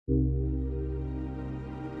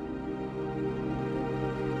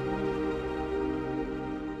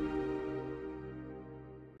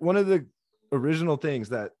one of the original things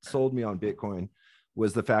that sold me on Bitcoin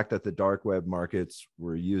was the fact that the dark web markets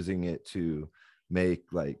were using it to make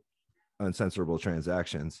like uncensorable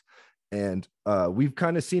transactions. And we've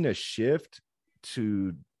kind of seen a shift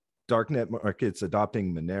to darknet markets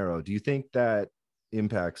adopting Monero. Do you think that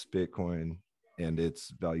impacts Bitcoin and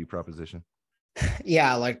its value proposition?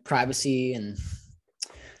 Yeah, like privacy and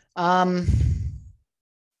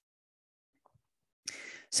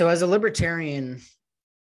so as a libertarian,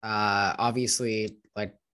 obviously,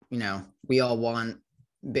 like, you know, we all want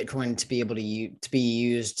Bitcoin to be able to be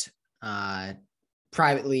used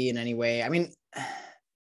privately in any way. I mean,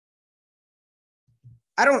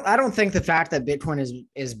 I don't think the fact that Bitcoin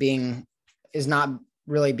is not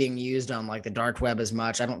really being used on like the dark web as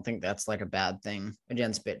much, I don't think that's like a bad thing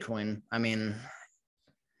against Bitcoin. I mean,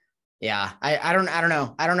 yeah, I don't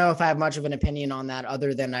know. I don't know if I have much of an opinion on that,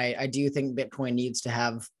 other than I do think Bitcoin needs to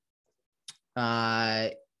have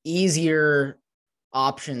easier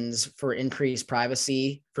options for increased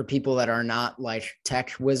privacy for people that are not like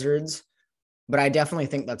tech wizards. But I definitely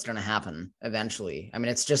think that's going to happen eventually. I mean,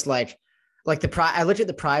 it's just like I looked at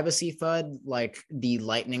the privacy FUD, like the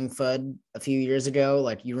Lightning FUD a few years ago.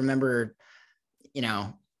 Like, you remember, you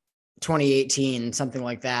know, 2018, something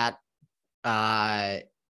like that.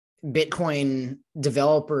 Bitcoin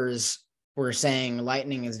developers were saying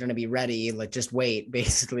Lightning is going to be ready, like just wait,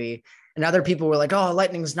 basically. And other people were like, oh,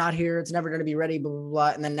 Lightning's not here, it's never going to be ready, blah, blah, blah.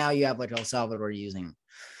 And then now you have like El Salvador using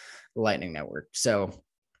the Lightning Network. So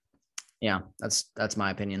yeah, that's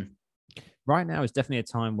my opinion. Right now is definitely a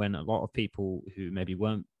time when a lot of people who maybe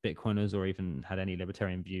weren't Bitcoiners or even had any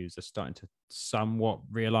libertarian views are starting to somewhat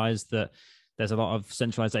realize that there's a lot of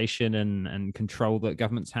centralization and control that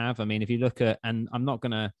governments have. I mean, if you look at, and I'm not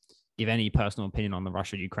going to give any personal opinion on the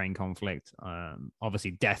Russia-Ukraine conflict.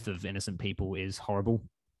 Obviously, death of innocent people is horrible.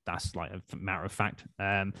 That's like a matter of fact.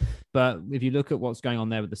 But if you look at what's going on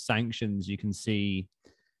there with the sanctions, you can see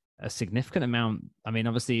a significant amount. I mean,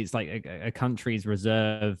 obviously, it's like a country's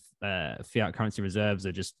reserve, fiat currency reserves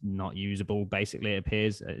are just not usable. Basically, it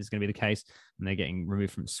appears is going to be the case, and they're getting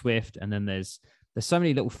removed from SWIFT. And then there's so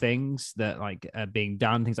many little things that like are being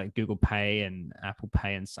done, things like Google Pay and Apple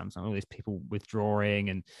Pay and Samsung, all these people withdrawing,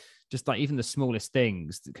 and just like even the smallest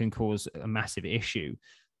things that can cause a massive issue.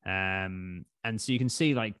 And so you can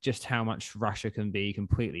see like just how much Russia can be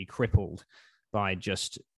completely crippled by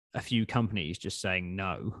just a few companies just saying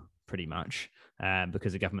no, pretty much,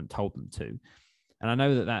 because the government told them to. And I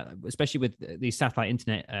know that especially with these satellite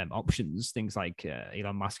internet options, things like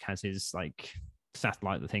Elon Musk has his like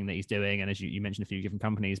satellite, the thing that he's doing, and as you mentioned, a few different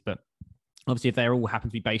companies, but obviously if they all happen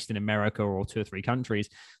to be based in America or 2 or 3 countries,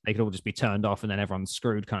 they could all just be turned off and then everyone's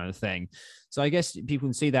screwed, kind of thing. So I guess people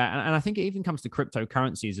can see that, and I think it even comes to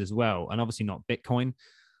cryptocurrencies as well, and obviously not Bitcoin,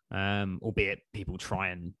 albeit people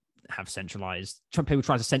try to centralize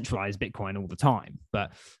Bitcoin all the time,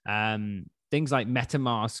 but things like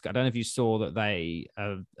MetaMask, I don't know if you saw that they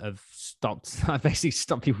have stopped, basically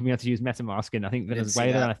stopped people being able to use MetaMask in, I think,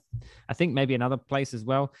 Venezuela, I think maybe another place as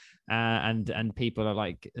well. And people are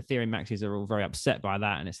like, Ethereum maxis are all very upset by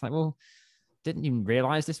that. And it's like, well, didn't you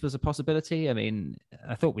realize this was a possibility? I mean,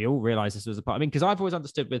 I thought we all realized this was a part. I mean, because I've always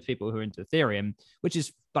understood with people who are into Ethereum, which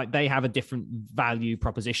is like they have a different value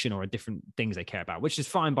proposition or a different things they care about, which is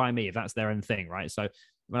fine by me if that's their own thing, right? So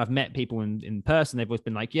when I've met people in person, they've always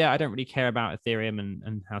been like, yeah, I don't really care about Ethereum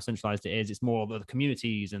and how centralized it is. It's more the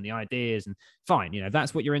communities and the ideas, and fine, you know,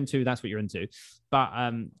 that's what you're into, that's what you're into. But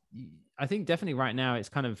I think definitely right now it's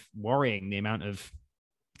kind of worrying the amount of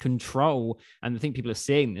control, and I think people are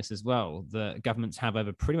seeing this as well, the governments have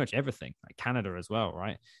over pretty much everything, like Canada as well,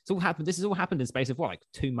 right? This has all happened in space of what, like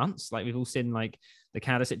 2 months? Like we've all seen like the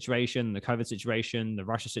Canada situation, the COVID situation, the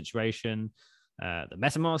Russia situation, the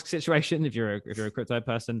MetaMask situation, if you're a crypto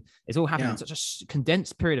person. It's all happened in such a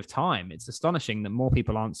condensed period of time. It's astonishing that more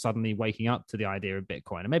people aren't suddenly waking up to the idea of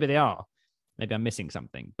Bitcoin, and maybe they are, maybe I'm missing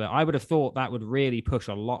something, but I would have thought that would really push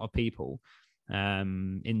a lot of people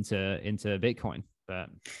into Bitcoin. But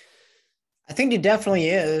I think it definitely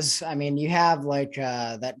is. I mean, you have like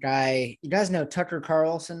that guy, you guys know Tucker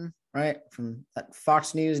Carlson, right? From that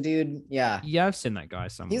Fox News dude. Yeah, I've seen that guy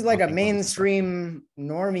somewhere. He's like a mainstream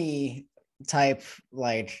normie type,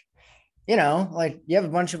 like, you know, like you have a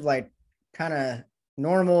bunch of like kind of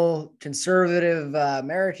normal conservative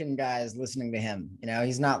American guys listening to him. You know,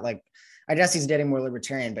 he's not like, I guess he's getting more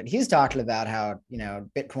libertarian, but he's talking about how, you know,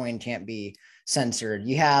 Bitcoin can't be censored.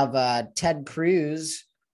 You have Ted Cruz,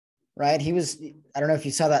 right? I don't know if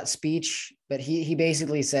you saw that speech, but he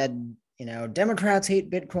basically said, you know, Democrats hate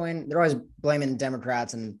Bitcoin. They're always blaming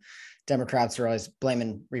Democrats, and Democrats are always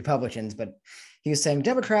blaming Republicans. But he was saying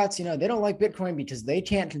Democrats, they don't like Bitcoin because they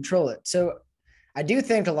can't control it. So I do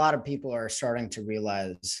think a lot of people are starting to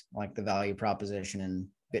realize like the value proposition in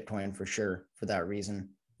Bitcoin for sure for that reason.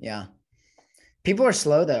 Yeah. People are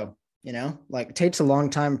slow though, like it takes a long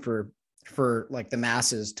time for like the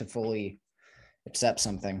masses to fully accept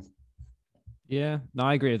something. Yeah, no,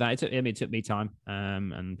 I agree with that. It took me time,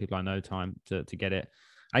 and people I know time to get it.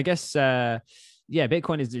 I guess, yeah,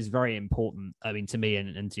 Bitcoin is very important. I mean, to me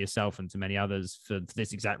and to yourself and to many others for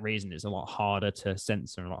this exact reason. It's a lot harder to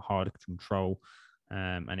censor, a lot harder to control,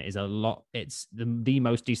 and it's the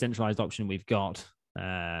most decentralized option we've got.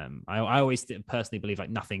 I always personally believe like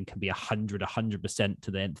nothing can be 100%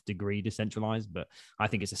 to the nth degree decentralized, but I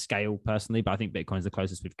think it's a scale personally. But I think Bitcoin is the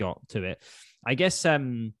closest we've got to it. I guess.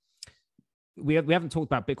 We haven't talked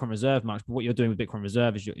about Bitcoin Reserve much, but what you're doing with Bitcoin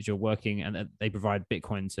Reserve is you're working, and they provide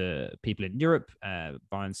Bitcoin to people in Europe,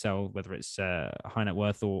 buy and sell, whether it's high net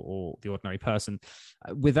worth or the ordinary person.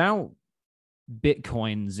 Without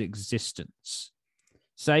Bitcoin's existence,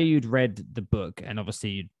 say you'd read the book, and obviously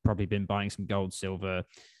you'd probably been buying some gold, silver.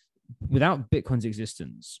 Without Bitcoin's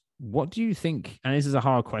existence, what do you think? And this is a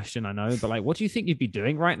hard question, I know, but like, what do you think you'd be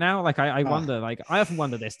doing right now? Like, I wonder, like, I often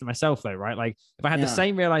wonder this to myself though, right? Like, if I had the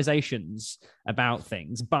same realizations about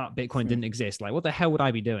things, but Bitcoin didn't exist, like, what the hell would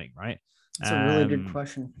I be doing, right? It's a really good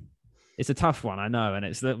question. It's a tough one, I know, and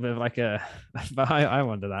it's a little bit of like but I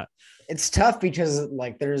wonder that. It's tough because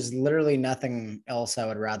like, there's literally nothing else I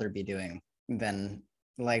would rather be doing than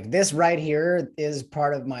like this right here is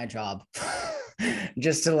part of my job.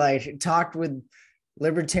 Just to like talk with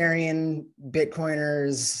libertarian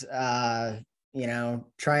Bitcoiners,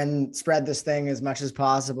 try and spread this thing as much as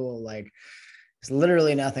possible. Like there's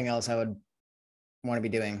literally nothing else I would want to be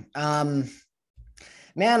doing. Man,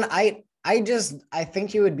 I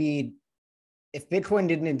think it would be, if Bitcoin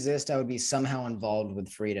didn't exist, I would be somehow involved with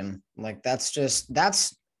freedom. Like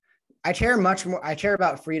I care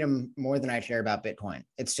about freedom more than I care about Bitcoin.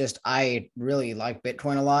 It's just, I really like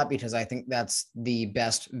Bitcoin a lot because I think that's the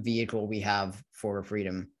best vehicle we have for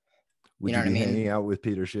freedom. Would you be hanging out with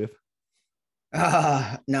Peter Schiff?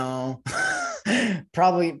 No,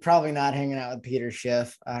 probably not hanging out with Peter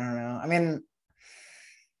Schiff. I don't know. I mean,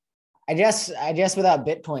 I guess without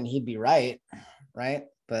Bitcoin, he'd be right.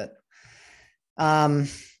 But, I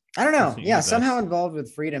don't know. Yeah. Somehow involved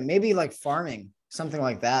with freedom, maybe like farming, something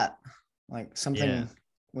like that. Like something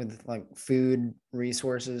with like food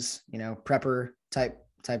resources, prepper type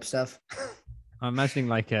stuff. I'm imagining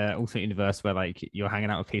like a alternate universe where like you're hanging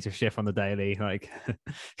out with Peter Schiff on the daily, like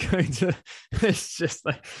going to, it's just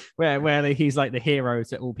like where like, he's like the hero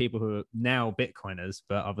to all people who are now Bitcoiners,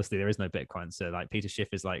 but obviously there is no Bitcoin. So like Peter Schiff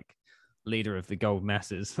is like leader of the gold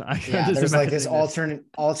masses. There's like this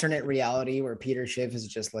alternate reality where Peter Schiff is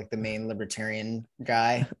just like the main libertarian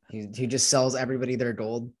guy. He just sells everybody their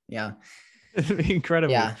gold. Yeah.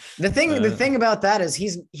 Incredible. Yeah. The thing about that is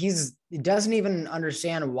he doesn't even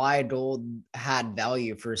understand why gold had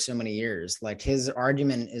value for so many years. Like his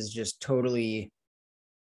argument is just totally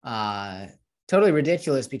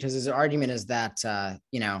ridiculous, because his argument is that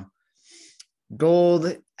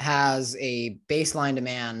gold has a baseline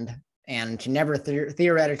demand and can never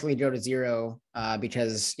theoretically go to zero,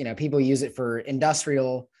 because people use it for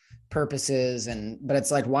industrial purposes, but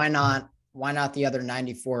it's like, why not the other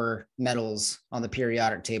 94 metals on the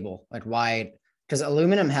periodic table? Like why? Because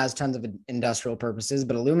aluminum has tons of industrial purposes,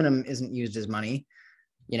 but aluminum isn't used as money,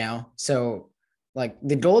 So like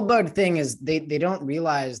the gold bug thing is they don't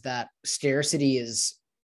realize that scarcity is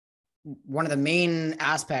one of the main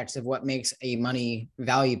aspects of what makes a money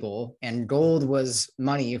valuable. And gold was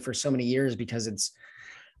money for so many years because it's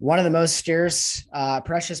one of the most scarce,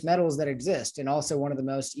 precious metals that exist, and also one of the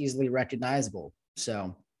most easily recognizable.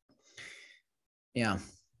 So, yeah.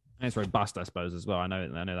 And it's robust, I suppose, as well. I know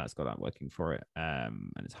that's got that working for it,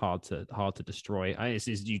 and it's hard to destroy.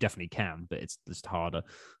 You definitely can, but it's just harder.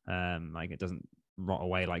 Like it doesn't rot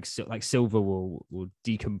away like silver will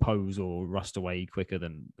decompose or rust away quicker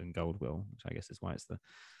than gold will, which I guess is why it's the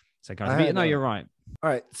second. But no, you're right. All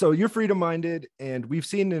right, so you're freedom minded, and we've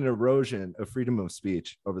seen an erosion of freedom of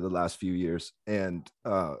speech over the last few years. And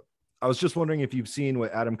I was just wondering if you've seen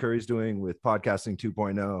what Adam Curry's doing with podcasting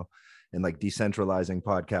 2.0 and like decentralizing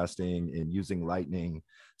podcasting and using Lightning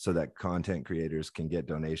so that content creators can get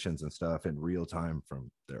donations and stuff in real time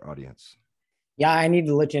from their audience. Yeah, I need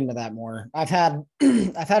to look into that more. I've had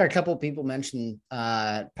a couple of people mention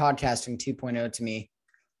podcasting 2.0 to me.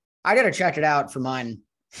 I got to check it out for mine.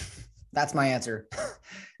 That's my answer.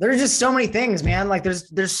 There's just so many things, man. Like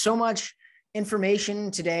there's so much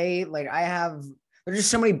information today. Like there's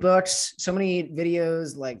just so many books, so many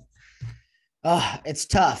videos. Like It's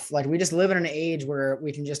tough. Like we just live in an age where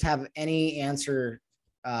we can just have any answer,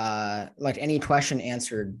 like any question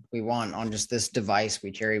answered we want on just this device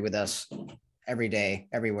we carry with us every day,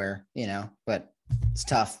 everywhere, but it's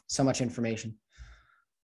tough. So much information.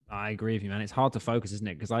 I agree with you, man. It's hard to focus, isn't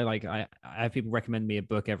it? Because I have people recommend me a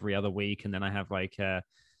book every other week, and then I have like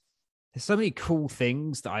there's so many cool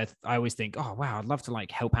things that I always think, oh wow, I'd love to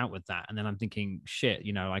like help out with that. And then I'm thinking, shit,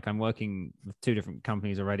 like I'm working with 2 different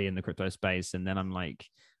companies already in the crypto space, and then I'm like,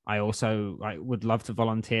 I also would love to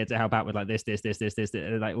volunteer to help out with like this,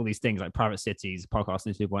 like all these things like Private Cities,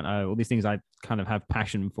 Podcasting 2.0, all these things I kind of have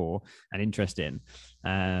passion for and interest in.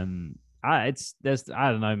 I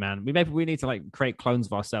don't know, man. We need to like create clones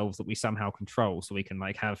of ourselves that we somehow control, so we can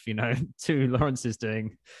like have 2 Lawrences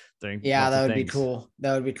doing. Yeah, that would be cool.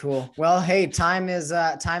 That would be cool. Well, hey, time is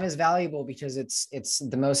valuable because it's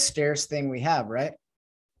the most scarce thing we have, right?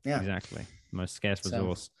 Yeah, exactly. Most scarce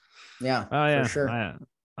resource. Yeah, oh yeah, for sure.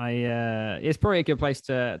 It's probably a good place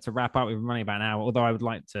to wrap up. We've been running about an hour, although I would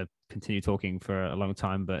like to continue talking for a long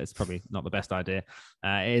time, but it's probably not the best idea.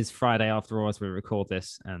 It is Friday after all as we record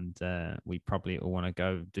this, and we probably all want to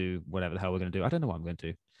go do whatever the hell we're going to do. I don't know what I'm going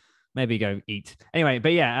to do. Maybe go eat. Anyway,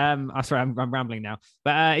 but yeah, I'm sorry, I'm rambling now.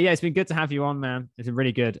 But yeah, it's been good to have you on, man. It's been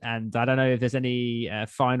really good. And I don't know if there's any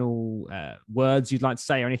final words you'd like to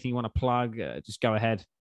say or anything you want to plug. Just go ahead.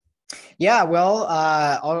 Yeah, well,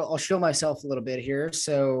 I'll show myself a little bit here.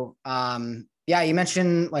 So, yeah, you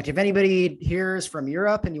mentioned like if anybody here is from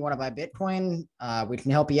Europe and you want to buy Bitcoin, we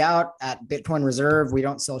can help you out at Bitcoin Reserve. We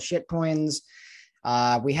don't sell shit coins.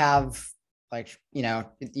 We have like,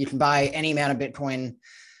 you can buy any amount of Bitcoin.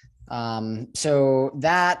 So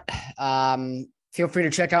that, feel free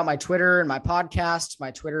to check out my Twitter and my podcast.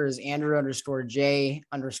 My Twitter is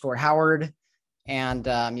Andrew_J_Howard.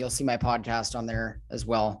 And you'll see my podcast on there as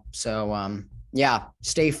well. So yeah,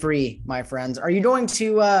 stay free, my friends. Are you going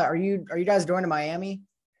to are you guys going to Miami?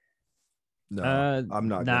 No, I'm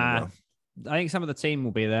not gonna go. I think some of the team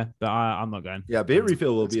will be there, but I'm not going. Yeah,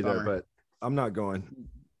 Bitrefill will be there, but I'm not going.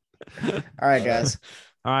 All right, guys.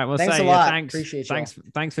 All right, well, thanks a lot. Appreciate you.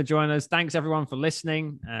 Thanks for joining us. Thanks everyone for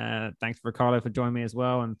listening. Thanks Ricardo for joining me as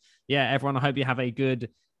well. And yeah, everyone, I hope you have a good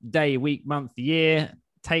day, week, month, year.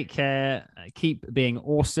 Take care. Keep being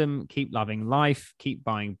awesome. Keep loving life. Keep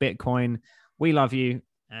buying Bitcoin. We love you,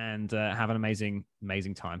 and have an amazing,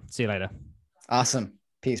 amazing time. See you later. Awesome.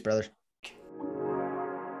 Peace, brothers.